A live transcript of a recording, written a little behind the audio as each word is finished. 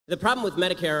The problem with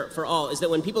Medicare for all is that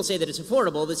when people say that it's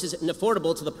affordable, this isn't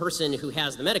affordable to the person who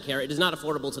has the Medicare. It is not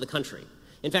affordable to the country.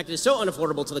 In fact, it is so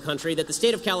unaffordable to the country that the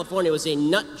state of California was a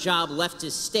nut job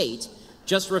leftist state,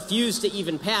 just refused to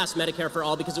even pass Medicare for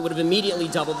all because it would have immediately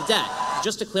doubled the debt.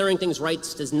 Just declaring things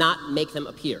rights does not make them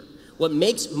appear. What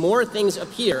makes more things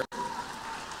appear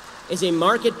is a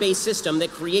market-based system that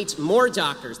creates more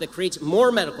doctors, that creates more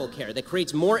medical care, that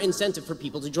creates more incentive for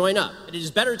people to join up. It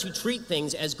is better to treat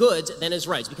things as goods than as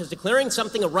rights, because declaring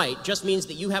something a right just means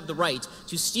that you have the right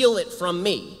to steal it from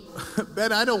me.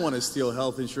 Ben, I don't want to steal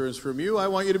health insurance from you. I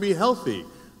want you to be healthy.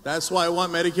 That's why I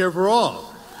want Medicare for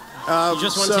all. You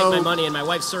just want to take my money and my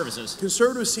wife's services.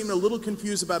 Conservatives seem a little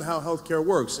confused about how health care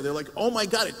works. They're like, oh my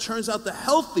God, it turns out the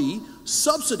healthy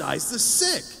subsidize the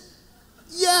sick.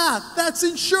 Yeah, that's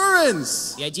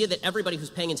insurance. The idea that everybody who's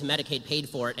paying into Medicaid paid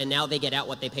for it and now they get out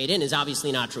what they paid in is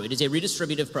obviously not true. It is a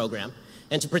redistributive program,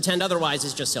 and to pretend otherwise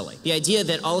is just silly. The idea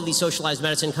that all of these socialized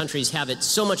medicine countries have it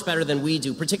so much better than we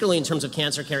do, particularly in terms of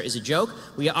cancer care, is a joke.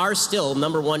 We are still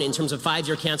 #1 in terms of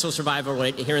 5-year cancer survival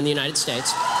rate here in the United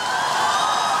States.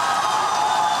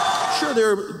 Sure,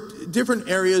 there are different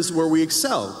areas where we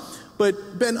excel.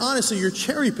 But, Ben, honestly, you're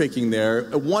cherry-picking there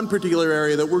one particular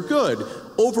area that we're good.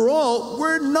 Overall,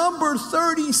 we're number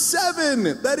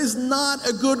 37. That is not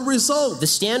a good result. The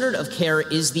standard of care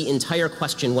is the entire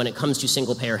question when it comes to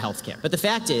single-payer health care. But the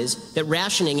fact is that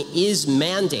rationing is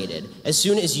mandated as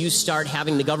soon as you start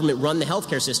having the government run the health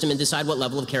care system and decide what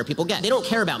level of care people get. They don't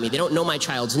care about me. They don't know my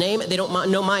child's name. They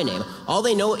don't know my name. All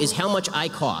they know is how much I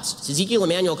cost. So Ezekiel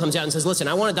Emanuel comes out and says, listen,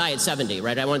 I want to die at 70,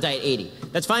 right? I want to die at 80.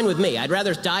 That's fine with me. I'd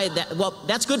rather die at that. Well,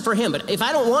 that's good for him. But if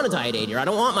I don't want to die at 80, or I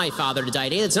don't want my father to die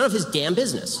at 80, it's none of his damn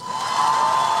business.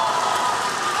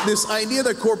 This idea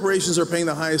that corporations are paying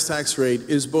the highest tax rate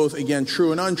is both, again,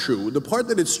 true and untrue. The part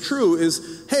that it's true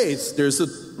is, hey, there's a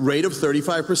rate of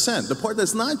 35%. The part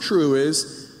that's not true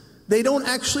is they don't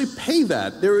actually pay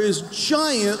that. There is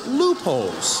giant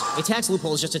loopholes. A tax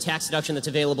loophole is just a tax deduction that's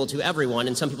available to everyone,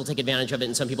 and some people take advantage of it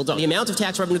and some people don't. The amount of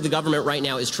tax revenue to the government right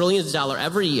now is trillions of dollars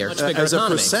every year. As a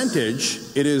percentage,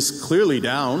 it is clearly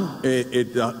down.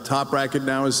 The top bracket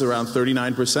now is around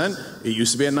 39%. It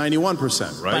used to be at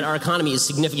 91%, right? But our economy is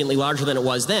significantly larger than it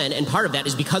was then, and part of that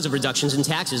is because of reductions in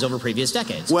taxes over previous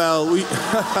decades. Well, we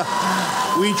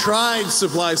tried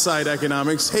supply-side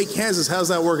economics. Hey, Kansas, how's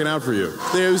that working out for you?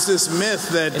 There's this myth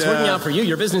that... It's working out for you.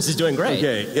 Your business is doing great.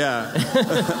 Okay, yeah.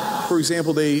 For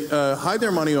example, they hide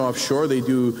their money offshore. They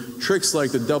do tricks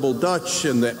like the double Dutch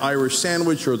and the Irish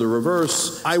sandwich or the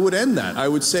reverse. I would end that. I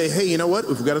would say, hey, you know what?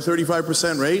 If we've got a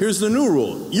 35% rate, here's the new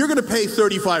rule. You're going to pay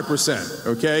 35%,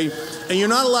 okay? And you're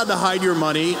not allowed to hide your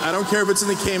money. I don't care if it's in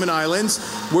the Cayman Islands.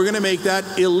 We're going to make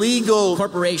that illegal.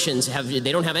 Corporations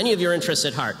they don't have any of your interests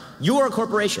at heart. You are a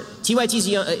corporation. TYT's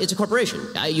it's a corporation.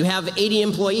 You have 80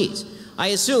 employees. I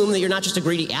assume that you're not just a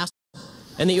greedy asshole,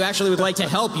 and that you actually would like to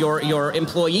help your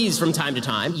employees from time to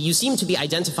time. You seem to be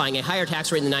identifying a higher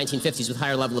tax rate in the 1950s with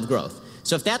higher level of growth.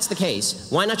 So if that's the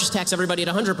case, why not just tax everybody at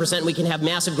 100% and we can have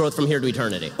massive growth from here to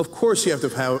eternity? Of course you have to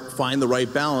find the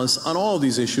right balance on all of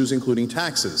these issues, including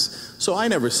taxes. So I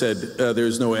never said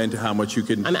there's no end to how much you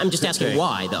can... I'm just asking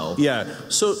why, though. Yeah.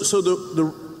 So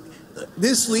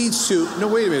this leads to... No,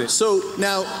 wait a minute. So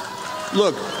now,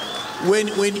 look,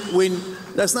 when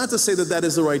that's not to say that that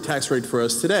is the right tax rate for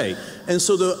us today. And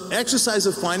so the exercise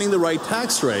of finding the right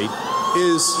tax rate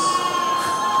is...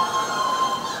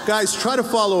 Guys, try to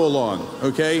follow along,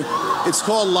 okay? It's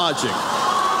called logic.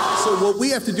 So what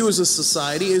we have to do as a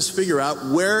society is figure out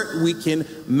where we can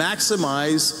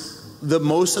maximize the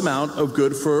most amount of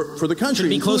good for the country. Should it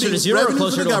be closer to zero or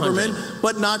closer to 100? Government,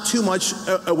 but not too much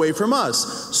away from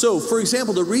us. So, for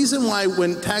example, the reason why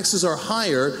when taxes are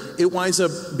higher, it winds up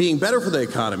being better for the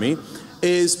economy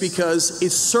is because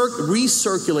it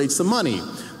recirculates the money.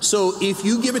 So if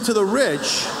you give it to the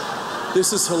rich...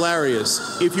 This is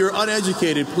hilarious. If you're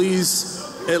uneducated, please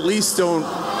at least don't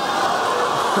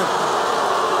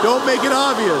make it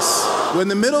obvious. When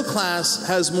the middle class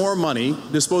has more money,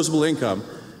 disposable income,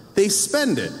 they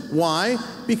spend it. Why?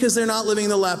 Because they're not living in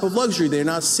the lap of luxury. They're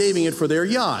not saving it for their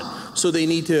yacht. So they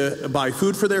need to buy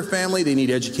food for their family. They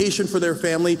need education for their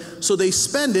family. So they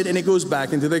spend it and it goes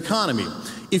back into the economy.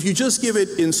 If you just give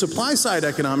it in supply-side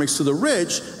economics to the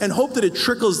rich and hope that it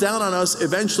trickles down on us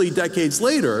eventually decades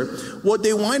later, what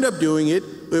they wind up doing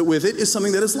with it is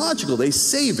something that is logical. They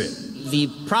save it. the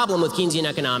problem with Keynesian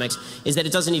economics is that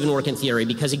it doesn't even work in theory,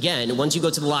 because again, once you go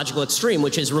to the logical extreme,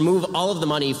 which is remove all of the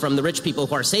money from the rich people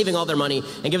who are saving all their money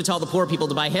and give it to all the poor people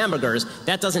to buy hamburgers,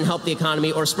 that doesn't help the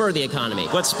economy or spur the economy.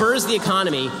 What spurs the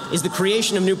economy is the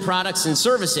creation of new products and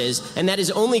services, and that is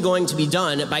only going to be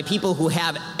done by people who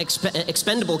have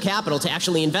expendable capital to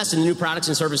actually invest in the new products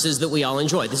and services that we all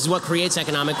enjoy. This is what creates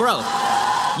economic growth.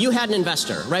 You had an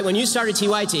investor, right? When you started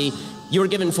TYT, you were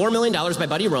given $4 million by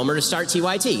Buddy Roemer to start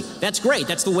TYT. That's great.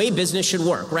 That's the way business should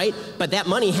work, right? But that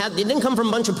money it didn't come from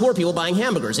a bunch of poor people buying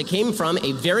hamburgers. It came from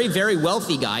a very, very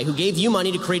wealthy guy who gave you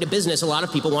money to create a business a lot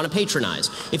of people want to patronize.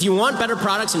 If you want better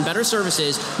products and better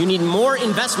services, you need more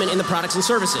investment in the products and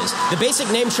services. The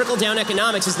basic name trickle-down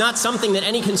economics is not something that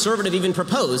any conservative even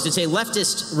proposed. It's a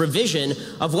leftist revision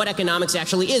of what economics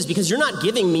actually is, because you're not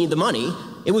giving me the money.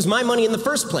 It was my money in the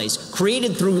first place,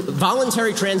 created through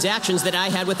voluntary transactions that I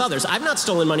had with others. I've not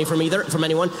stolen money from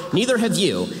anyone, neither have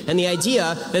you. And the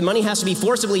idea that money has to be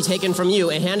forcibly taken from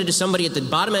you and handed to somebody at the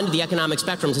bottom end of the economic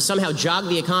spectrum to somehow jog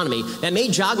the economy, that may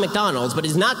jog McDonald's, but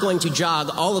is not going to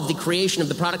jog all of the creation of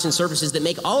the products and services that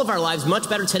make all of our lives much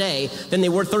better today than they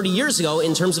were 30 years ago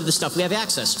in terms of the stuff we have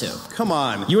access to. Come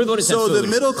on. You were the one who said food. The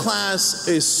middle class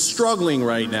is struggling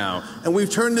right now, and we've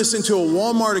turned this into a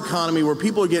Walmart economy where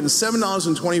people are getting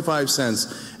 $7.25,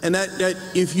 and that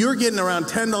if you're getting around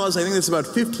 $10, I think that's about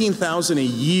 $15,000 a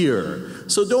year.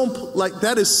 So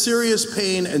that is serious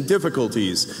pain and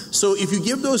difficulties. So if you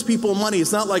give those people money,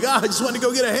 it's not like, I just want to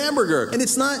go get a hamburger. And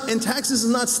it's not, and taxes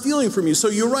is not stealing from you. So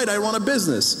you're right, I run a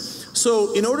business.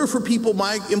 So in order for people,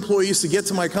 my employees, to get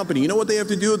to my company, you know what they have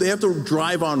to do? They have to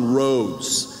drive on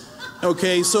roads.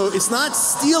 Okay, so it's not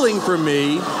stealing from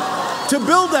me to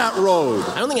build that road.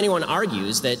 I don't think anyone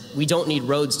argues that we don't need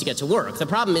roads to get to work. The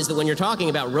problem is that when you're talking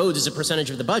about roads as a percentage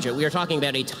of the budget, we are talking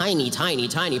about a tiny, tiny,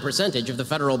 tiny percentage of the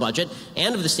federal budget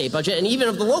and of the state budget and even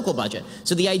of the local budget.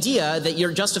 So the idea that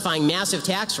you're justifying massive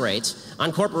tax rates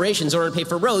on corporations in order to pay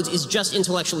for roads is just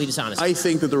intellectually dishonest. I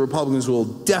think that the Republicans will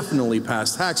definitely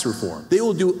pass tax reform. They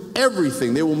will do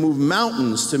everything. They will move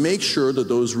mountains to make sure that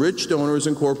those rich donors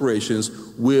and corporations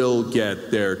will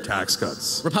get their tax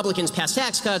cuts. Republicans pass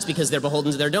tax cuts because they're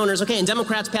beholden to their donors. Okay, and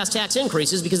Democrats pass tax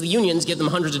increases because the unions give them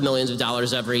hundreds of millions of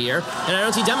dollars every year. And I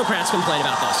don't see Democrats complain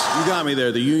about this. You got me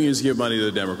there. The unions give money to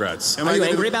the Democrats. Are you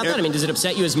angry about that? I mean, does it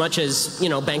upset you as much as,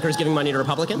 bankers giving money to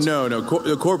Republicans? No.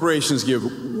 The corporations give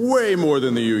way more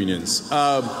than the unions.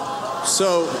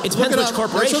 So it depends which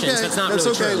corporations. That's not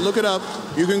really true. Look it up.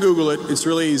 You can Google it. It's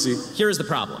really easy. Here's the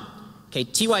problem. Okay,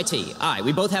 TYT,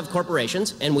 we both have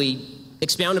corporations, and we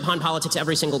expound upon politics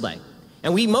every single day.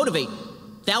 And we motivate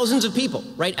thousands of people,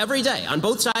 right, every day on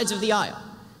both sides of the aisle.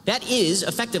 That is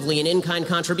effectively an in-kind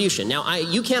contribution. Now,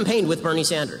 you campaigned with Bernie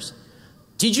Sanders.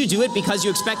 Did you do it because you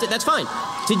expected? That's fine.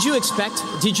 Did you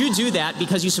do that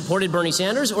because you supported Bernie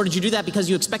Sanders, or did you do that because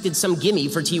you expected some gimme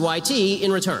for TYT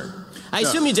in return? I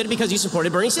assume you did it because you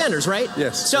supported Bernie Sanders, right?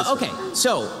 Yes. So, okay.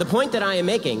 So, the point that I am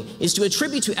making is to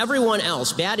attribute to everyone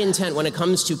else bad intent when it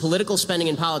comes to political spending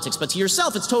in politics, but to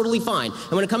yourself it's totally fine.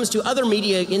 And when it comes to other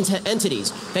media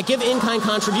entities that give in-kind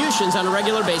contributions on a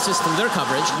regular basis through their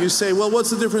coverage. You say, well, what's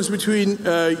the difference between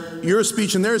your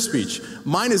speech and their speech?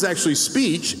 Mine is actually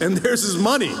speech, and theirs is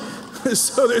money.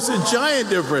 So there's a giant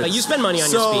difference. But you spend money on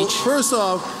your speech. So, first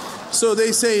off, so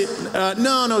they say,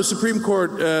 no, Supreme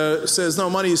Court says, no,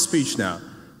 money is speech now.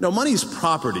 No, money is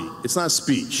property. It's not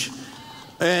speech.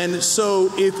 And so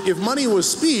if money was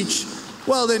speech,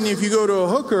 well, then if you go to a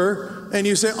hooker and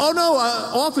you say, oh, no,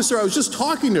 officer, I was just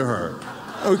talking to her.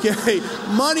 Okay,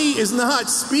 money is not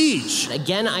speech.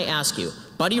 Again, I ask you,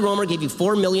 Buddy Roemer gave you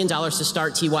 $4 million to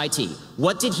start TYT.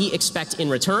 What did he expect in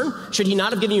return? Should he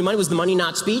not have given you money? Was the money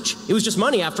not speech? It was just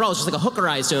money, after all. It's just like a hooker,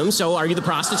 I assume. So are you the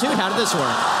prostitute? How did this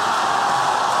work?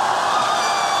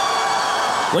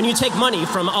 When you take money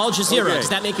from Al Jazeera, does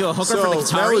that make you a hooker for the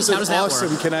Qataris? How does that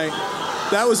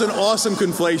work? That was an awesome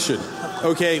conflation.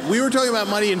 Okay, we were talking about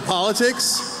money in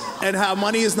politics and how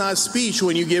money is not speech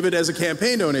when you give it as a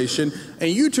campaign donation,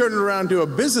 and you turn it around to a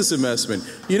business investment.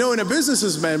 You know, in a business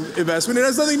investment, it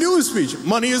has nothing to do with speech.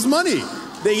 Money is money.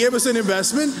 They gave us an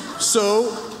investment,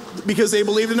 because they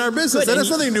believed in our business. That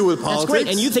has nothing to do with politics. That's great.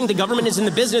 And you think the government is in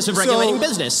the business of regulating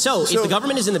business. So if the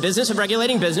government is in the business of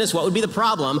regulating business, what would be the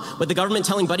problem with the government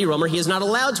telling Buddy Roemer he is not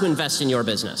allowed to invest in your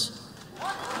business?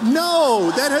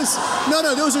 No,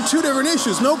 those are two different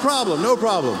issues. No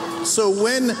problem. So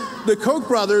when the Koch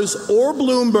brothers or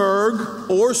Bloomberg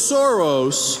or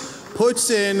Soros puts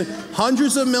in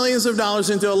hundreds of millions of dollars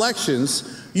into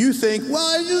elections, You think,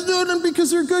 well, I just do them because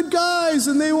they're good guys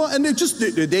and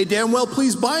they damn well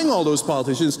please buying all those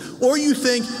politicians. Or you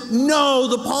think, no,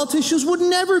 the politicians would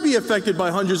never be affected by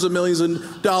hundreds of millions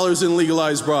of dollars in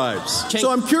legalized bribes. Cenk,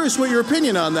 so I'm curious what your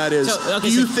opinion on that is.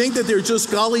 Do you think that they're just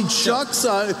golly shucks,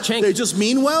 they just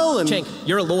mean well? And Cenk,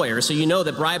 you're a lawyer, so you know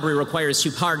that bribery requires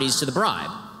two parties to the bribe.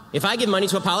 If I give money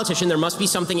to a politician, there must be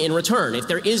something in return. If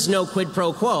there is no quid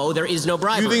pro quo, there is no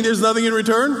bribery. You think there's nothing in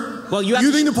return? Well, you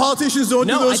think the politicians don't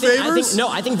do those favors?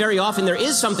 I think very often there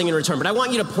is something in return, but I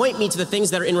want you to point me to the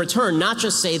things that are in return, not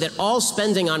just say that all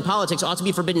spending on politics ought to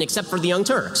be forbidden except for the Young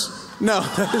Turks. No,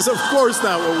 that is of course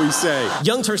not what we say.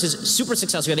 Young Turks is super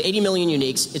successful. We have 80 million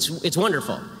uniques. It's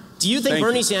wonderful. Do you think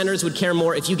Bernie Sanders would care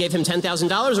more if you gave him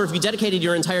 $10,000 or if you dedicated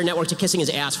your entire network to kissing his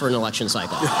ass for an election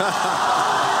cycle?